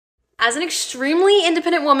As an extremely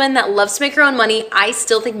independent woman that loves to make her own money, I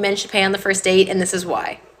still think men should pay on the first date, and this is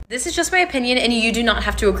why. This is just my opinion, and you do not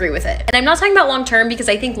have to agree with it. And I'm not talking about long-term, because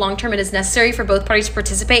I think long-term it is necessary for both parties to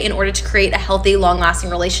participate in order to create a healthy, long-lasting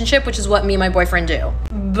relationship, which is what me and my boyfriend do.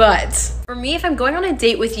 But for me, if I'm going on a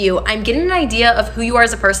date with you, I'm getting an idea of who you are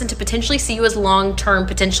as a person to potentially see you as long-term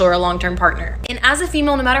potential or a long-term partner. And as a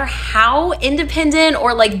female, no matter how independent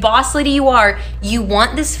or like boss lady you are, you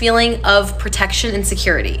want this feeling of protection and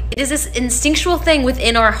security. It is this instinctual thing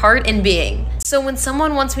within our heart and being. So when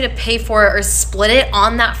someone wants me to pay for it or split it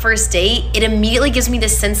on that first date, it immediately gives me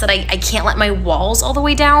this sense that I can't let my walls all the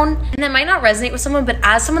way down. And that might not resonate with someone, but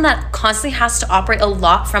as someone that constantly has to operate a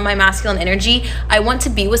lot from my masculine energy, I want to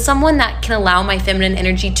be with someone that can allow my feminine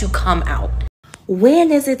energy to come out.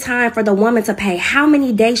 When is it time for the woman to pay? How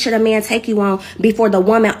many days should a man take you on before the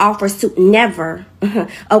woman offers to? Never.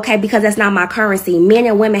 Okay, because that's not my currency. Men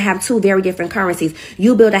and women have two very different currencies.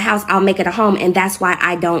 You build a house, I'll make it a home, and that's why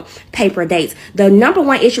I don't pay for dates. The number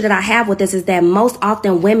one issue that I have with this is that most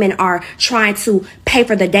often women are trying to pay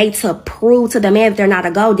for the date to prove to the man that they're not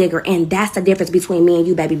a gold digger, and that's the difference between me and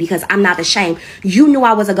you, baby, because I'm not ashamed. You knew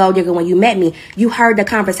I was a gold digger when you met me. You heard the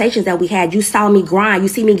conversations that we had. You saw me grind. You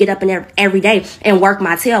see me get up in there every day and work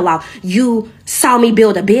my tail off. You saw me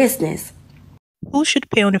build a business. Who should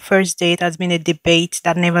pay on the first date has been a debate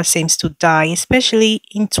that never seems to die, especially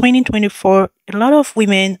in 2024. A lot of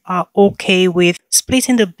women are okay with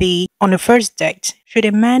splitting the bill on the first date. Should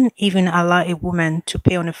a man even allow a woman to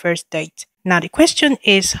pay on the first date? Now, the question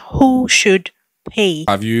is, who should pay?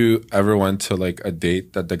 Have you ever went to like a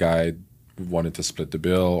date that the guy wanted to split the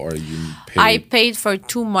bill, or you paid? I paid for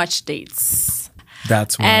too much dates.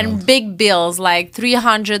 That's wild. And big bills like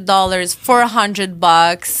 $300,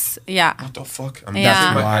 $400. Yeah. What the fuck? I'm,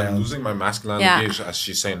 Yeah. losing my masculine Yeah. gauge as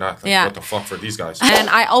she's saying that. Like, Yeah. what the fuck for these guys? And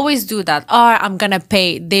I always do that. Oh, I'm gonna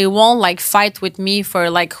pay. They won't like fight with me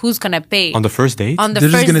for like who's gonna pay. On the first date? On the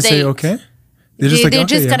They're first just gonna date. say okay? They're They're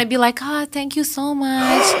just gonna be like, oh, thank you so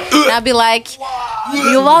much. And I'll be like,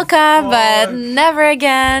 you're welcome, but never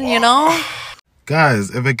again, you know?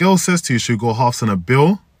 Guys, if a girl says to you she'll go halves on a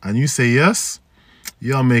bill and you say yes,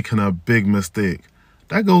 you're making a big mistake.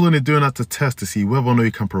 That girl's only doing that to test to see whether or not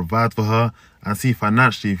you can provide for her and see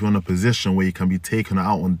financially if you're in a position where you can be taking her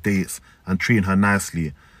out on dates and treating her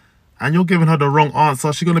nicely. And you're giving her the wrong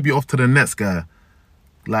answer, she's going to be off to the next guy.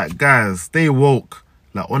 Like, guys, stay woke.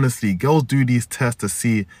 Like, honestly, girls do these tests to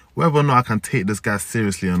see whether or not I can take this guy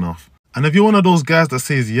seriously enough. And if you're one of those guys that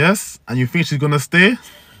says yes and you think she's going to stay,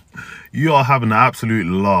 you are having an absolute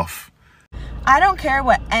laugh. I don't care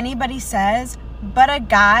what anybody says, but a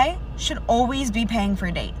guy should always be paying for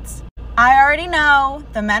dates. I already know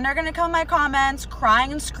the men are gonna come in my comments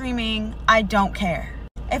crying and screaming. I don't care.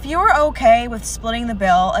 If you're okay with splitting the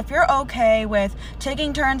bill, if you're okay with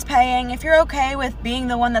taking turns paying, if you're okay with being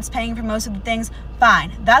the one that's paying for most of the things,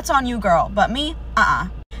 fine. That's on you, girl. But me,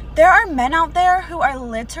 There are men out there who are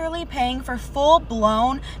literally paying for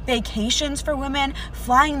full-blown vacations for women,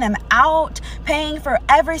 flying them out, paying for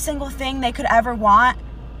every single thing they could ever want.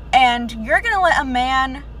 And you're gonna let a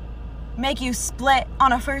man make you split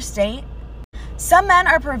on a first date? Some men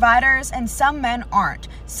are providers and some men aren't.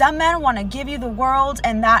 Some men want to give you the world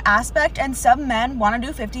in that aspect, and some men want to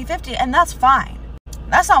do 50-50, and that's fine.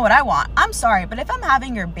 That's not what I want. I'm sorry, but if I'm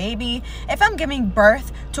having your baby, if I'm giving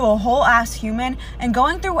birth to a whole ass human and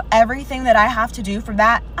going through everything that I have to do for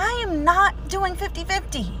that, I am not doing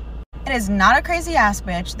 50-50. It is not a crazy ass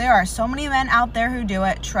bitch. There are so many men out there who do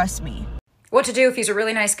it, trust me. What to do if he's a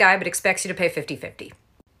really nice guy but expects you to pay 50-50?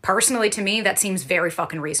 Personally, to me, that seems very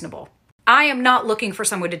fucking reasonable. I am not looking for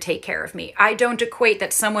someone to take care of me. I don't equate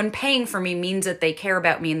that someone paying for me means that they care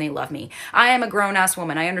about me and they love me. I am a grown-ass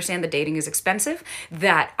woman. I understand that dating is expensive,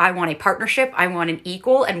 that I want a partnership, I want an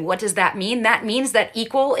equal, and what does that mean? That means that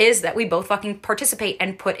equal is that we both fucking participate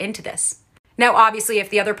and put into this. Now, obviously,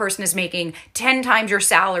 if the other person is making 10 times your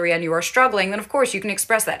salary and you are struggling, then of course you can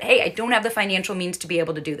express that. Hey, I don't have the financial means to be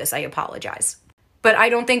able to do this. I apologize. But I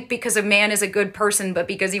don't think because a man is a good person, but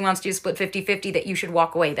because he wants you to split 50-50, that you should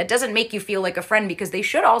walk away. That doesn't make you feel like a friend, because they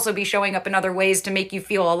should also be showing up in other ways to make you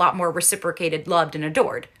feel a lot more reciprocated, loved, and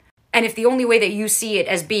adored. And if the only way that you see it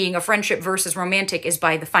as being a friendship versus romantic is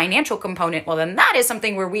by the financial component, well, then that is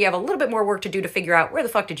something where we have a little bit more work to do to figure out where the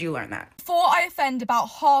fuck did you learn that? Before I offend about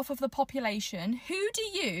half of the population, who do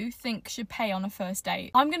you think should pay on a first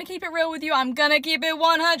date? I'm going to keep it real with you. I'm going to keep it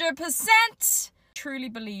 100%. truly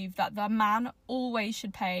believe that the man always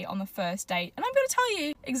should pay on the first date. And I'm going to tell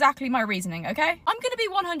you exactly my reasoning, okay? I'm going to be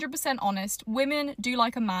 100% honest. Women do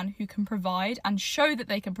like a man who can provide and show that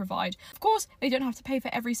they can provide. Of course, they don't have to pay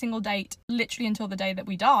for every single date, literally until the day that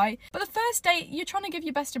we die. But the first date, you're trying to give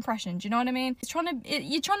your best impression. Do you know what I mean?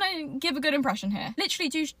 You're trying to give a good impression here. Literally,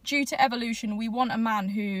 due to evolution, we want a man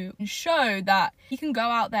who can show that he can go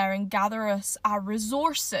out there and gather us our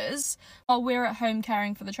resources while we're at home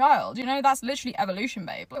caring for the child. You know, that's literally evolution,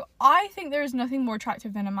 babe. So I think there is nothing more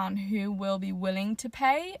attractive than a man who will be willing to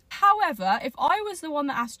pay. However, if I was the one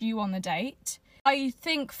that asked you on the date, I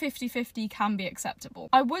think 50-50 can be acceptable.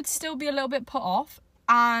 I would still be a little bit put off,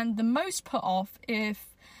 and the most put off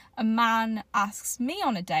if a man asks me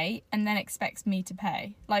on a date and then expects me to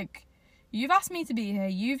pay. Like, you've asked me to be here,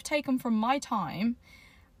 you've taken from my time,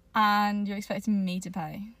 and you're expecting me to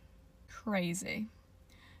pay. Crazy.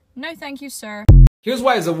 No thank you, sir. Here's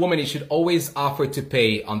why as a woman you should always offer to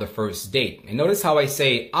pay on the first date. And notice how I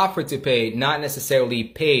say offer to pay, not necessarily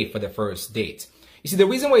pay for the first date. You see, the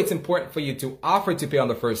reason why it's important for you to offer to pay on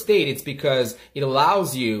the first date, it's because it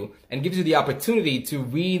allows you and gives you the opportunity to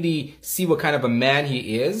really see what kind of a man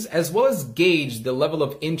he is, as well as gauge the level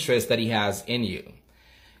of interest that he has in you.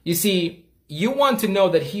 You see, you want to know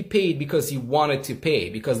that he paid because he wanted to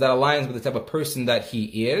pay, because that aligns with the type of person that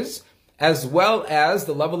he is, as well as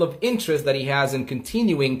the level of interest that he has in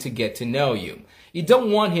continuing to get to know you. You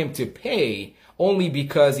don't want him to pay only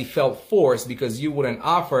because he felt forced because you wouldn't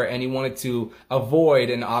offer and he wanted to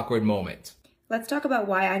avoid an awkward moment. Let's talk about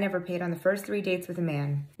why I never paid on the first 3 dates with a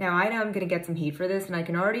man. Now, I know I'm gonna get some heat for this, and I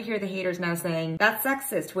can already hear the haters now saying, that's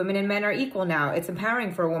sexist, women and men are equal now. It's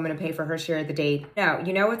empowering for a woman to pay for her share of the date. No,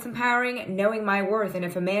 you know what's empowering? Knowing my worth, and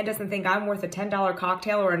if a man doesn't think I'm worth a $10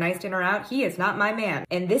 cocktail or a nice dinner out, he is not my man.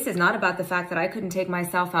 And this is not about the fact that I couldn't take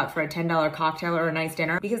myself out for a $10 cocktail or a nice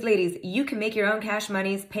dinner, because ladies, you can make your own cash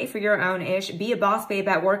monies, pay for your own ish, be a boss babe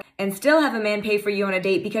at work, and still have a man pay for you on a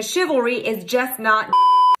date, because chivalry is just not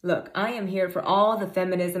Look, I am here for all the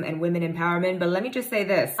feminism and women empowerment, but let me just say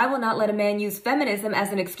this. I will not let a man use feminism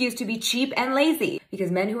as an excuse to be cheap and lazy, because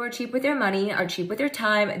men who are cheap with their money are cheap with their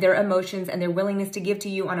time, their emotions, and their willingness to give to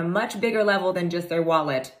you on a much bigger level than just their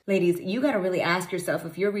wallet. Ladies, you gotta really ask yourself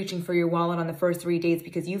if you're reaching for your wallet on the first 3 dates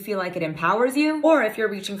because you feel like it empowers you, or if you're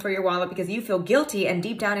reaching for your wallet because you feel guilty and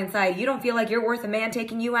deep down inside you don't feel like you're worth a man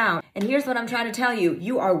taking you out. And here's what I'm trying to tell you.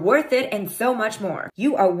 You are worth it and so much more.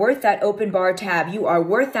 You are worth that open bar tab. You are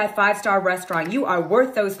worth that 5-star restaurant. You are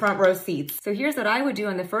worth those front row seats. So here's what I would do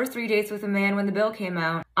on the first 3 dates with a man when the bill came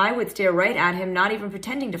out. I would stare right at him, not even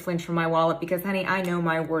pretending to flinch from my wallet, because honey, I know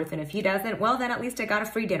my worth, and if he doesn't, well then at least I got a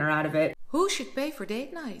free dinner out of it. Who should pay for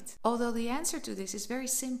date night? Although the answer to this is very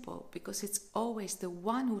simple, because it's always the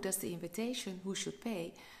one who does the invitation who should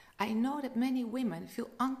pay. I know that many women feel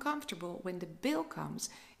uncomfortable when the bill comes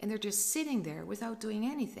and they're just sitting there without doing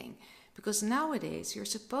anything. Because nowadays you're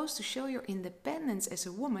supposed to show your independence as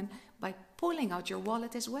a woman by pulling out your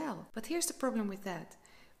wallet as well. But here's the problem with that.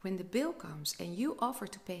 When the bill comes and you offer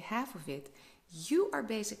to pay half of it, you are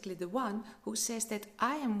basically the one who says that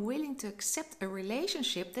I am willing to accept a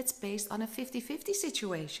relationship that's based on a 50-50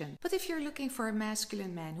 situation. But if you're looking for a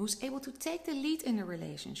masculine man who's able to take the lead in a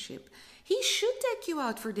relationship, he should take you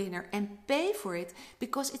out for dinner and pay for it,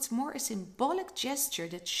 because it's more a symbolic gesture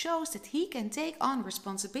that shows that he can take on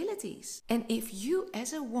responsibilities. And if you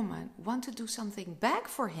as a woman want to do something back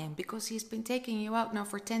for him because he's been taking you out now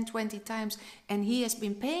for 10-20 times and he has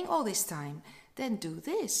been paying all this time, then do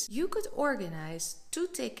this. You could organize 2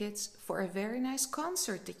 tickets for a very nice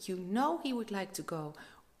concert that you know he would like to go.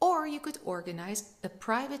 Or you could organize a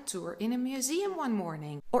private tour in a museum one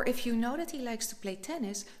morning. Or if you know that he likes to play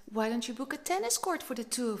tennis, why don't you book a tennis court for the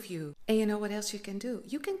 2 of you? And you know what else you can do?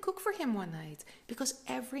 You can cook for him one night. Because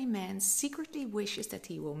every man secretly wishes that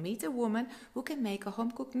he will meet a woman who can make a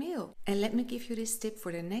home-cooked meal. And let me give you this tip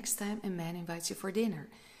for the next time a man invites you for dinner.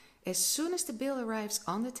 As soon as the bill arrives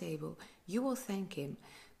on the table, you will thank him,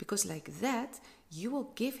 because like that, you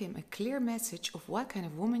will give him a clear message of what kind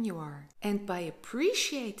of woman you are. And by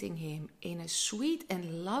appreciating him in a sweet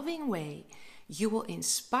and loving way, you will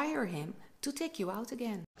inspire him to take you out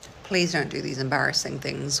again. Please don't do these embarrassing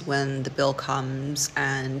things when the bill comes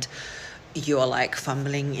and you're like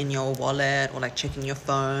fumbling in your wallet or like checking your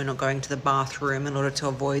phone or going to the bathroom in order to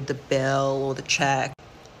avoid the bill or the check.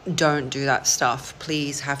 Don't do that stuff.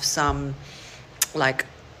 Please have some like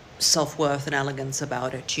self-worth and elegance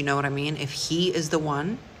about it. You know what I mean? If he is the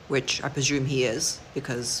one, which I presume he is,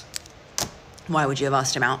 because why would you have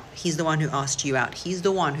asked him out? He's the one who asked you out. He's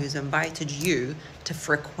the one who's invited you to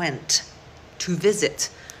frequent, to visit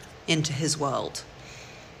into his world.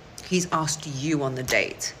 He's asked you on the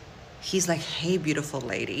date. He's like, hey, beautiful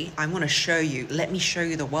lady, I want to show you, let me show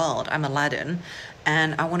you the world. I'm Aladdin,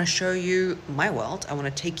 and I want to show you my world. I want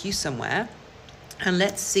to take you somewhere, and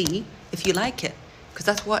let's see if you like it. Because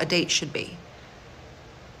that's what a date should be.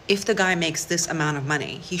 If the guy makes this amount of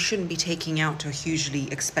money, he shouldn't be taking you out to a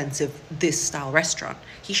hugely expensive this style restaurant.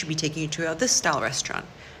 He should be taking you to a this style restaurant.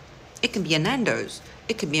 It can be a Nando's.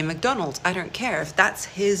 It could be a McDonald's. I don't care. If that's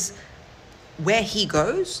where he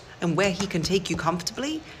goes and where he can take you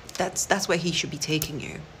comfortably, that's where he should be taking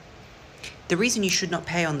you. The reason you should not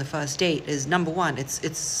pay on the first date is, number one,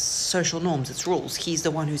 it's social norms, it's rules. He's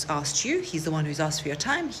the one who's asked you. He's the one who's asked for your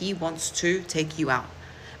time. He wants to take you out.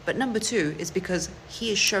 But number two is because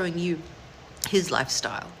he is showing you his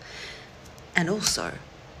lifestyle. And also,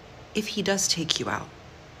 if he does take you out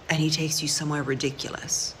and he takes you somewhere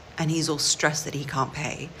ridiculous and he's all stressed that he can't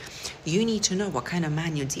pay, you need to know what kind of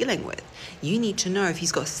man you're dealing with. You need to know if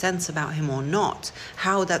he's got sense about him or not,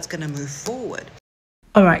 how that's going to move forward.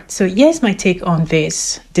 All right, so here's my take on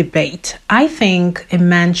this debate. I think a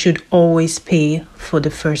man should always pay for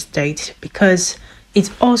the first date because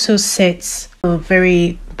it also sets a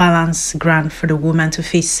very balanced ground for the woman to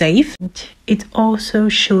feel safe. It also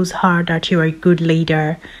shows her that you're a good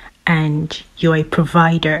leader and you're a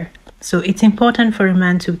provider. So it's important for a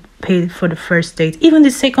man to pay for the first date. Even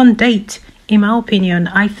the second date, in my opinion,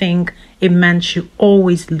 I think a man should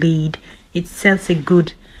always lead. It sets a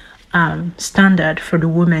good standard for the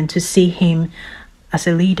woman to see him as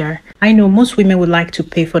a leader. I know most women would like to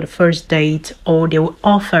pay for the first date, or they will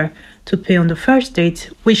offer to pay on the first date,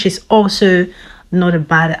 which is also not a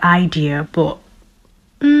bad idea, but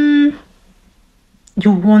you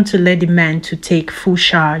want to let the man to take full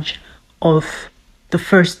charge of the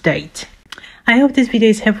first date. I hope this video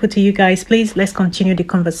is helpful to you guys. Please, let's continue the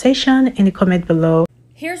conversation in the comment below.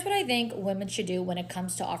 Here's what I think women should do when it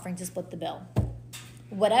comes to offering to split the bill.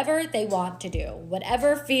 Whatever they want to do,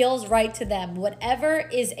 whatever feels right to them, whatever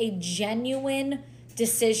is a genuine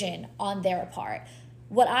decision on their part.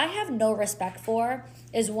 What I have no respect for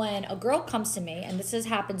is when a girl comes to me, and this has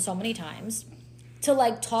happened so many times, to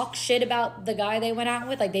like talk shit about the guy they went out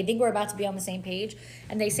with. Like they think we're about to be on the same page,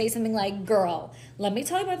 and they say something like, girl, let me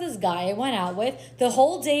tell you about this guy I went out with. The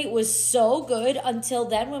whole date was so good until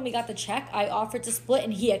then when we got the check, I offered to split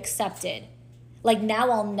and he accepted. Like now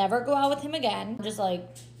I'll never go out with him again. Just like,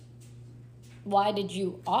 why did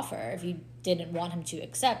you offer if you didn't want him to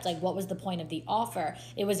accept? Like, what was the point of the offer?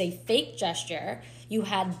 It was a fake gesture. You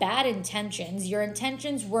had bad intentions. Your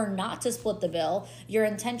intentions were not to split the bill. Your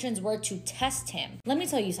intentions were to test him. Let me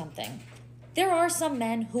tell you something. There are some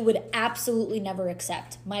men who would absolutely never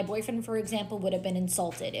accept. My boyfriend, for example, would have been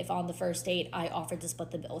insulted if on the first date I offered to split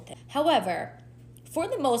the bill with him. However, for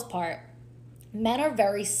the most part, men are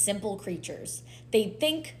very simple creatures. They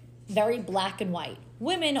think very black and white.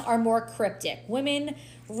 Women are more cryptic. Women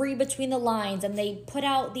read between the lines and they put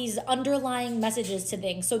out these underlying messages to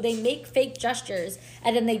things. So they make fake gestures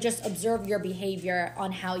and then they just observe your behavior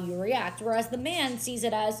on how you react. Whereas the man sees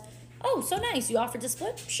it as, oh, so nice, you offered to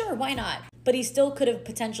split? Sure, why not? But he still could have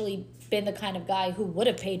potentially been the kind of guy who would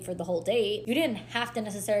have paid for the whole date. You didn't have to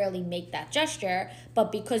necessarily make that gesture,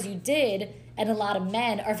 but because you did, and a lot of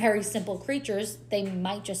men are very simple creatures, they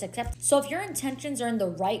might just accept. So if your intentions are in the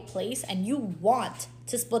right place and you want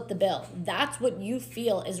to split the bill, that's what you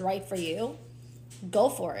feel is right for you, go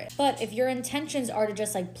for it. But if your intentions are to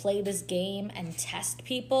just like play this game and test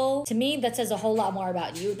people, to me that says a whole lot more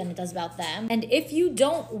about you than it does about them. And if you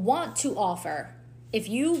don't want to offer, if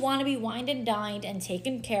you want to be wined and dined and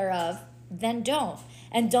taken care of, then don't.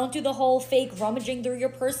 And don't do the whole fake rummaging through your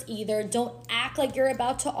purse either. Don't act like you're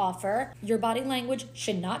about to offer. Your body language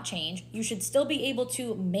should not change. You should still be able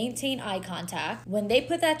to maintain eye contact. When they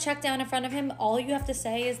put that check down in front of him, all you have to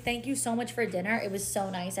say is, thank you so much for dinner. It was so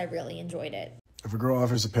nice. I really enjoyed it. If a girl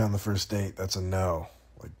offers to pay on the first date, that's a no.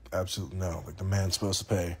 Like, absolute no. Like, the man's supposed to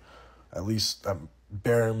pay at least a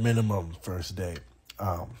bare minimum first date.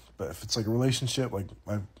 But if it's like a relationship, like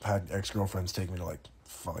I've had ex-girlfriends take me to like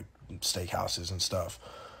steakhouses and stuff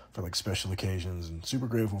for like special occasions, and super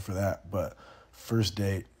grateful for that. But first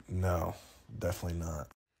date, no, definitely not.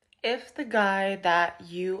 If the guy that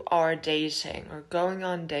you are dating or going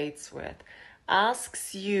on dates with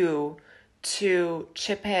asks you to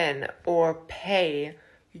chip in or pay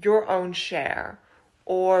your own share,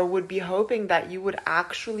 or would be hoping that you would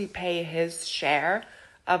actually pay his share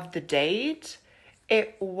of the date,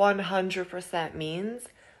 it 100% means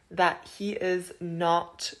that he is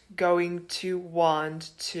not going to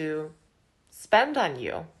want to spend on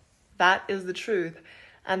you. That is the truth.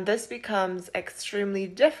 And this becomes extremely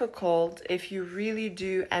difficult if you really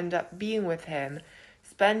do end up being with him,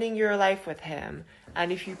 spending your life with him,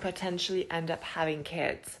 and if you potentially end up having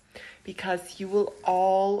kids, because he will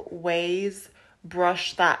always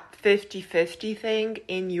brush that 50-50 thing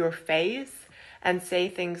in your face and say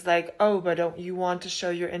things like, oh, but don't you want to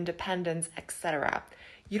show your independence, etc.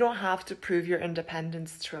 You don't have to prove your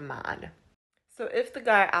independence to a man. So if the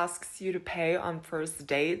guy asks you to pay on first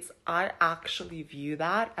dates, I actually view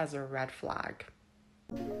that as a red flag.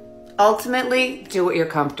 Ultimately, do what you're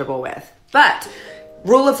comfortable with. But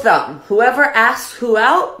rule of thumb, whoever asks who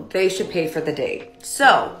out, they should pay for the date.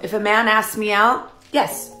 So if a man asks me out,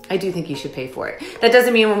 yes, I do think you should pay for it. That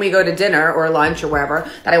doesn't mean when we go to dinner or lunch or wherever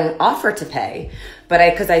that I won't offer to pay, but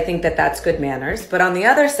because I think that that's good manners. But on the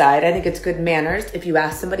other side, I think it's good manners if you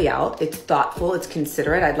ask somebody out. It's thoughtful, it's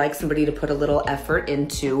considerate. I'd like somebody to put a little effort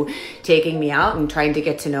into taking me out and trying to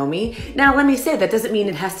get to know me. Now, let me say, that doesn't mean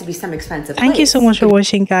it has to be some expensive Thank you so much for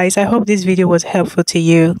watching, guys. I hope this video was helpful to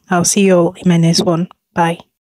you. I'll see you all in my next one. Bye.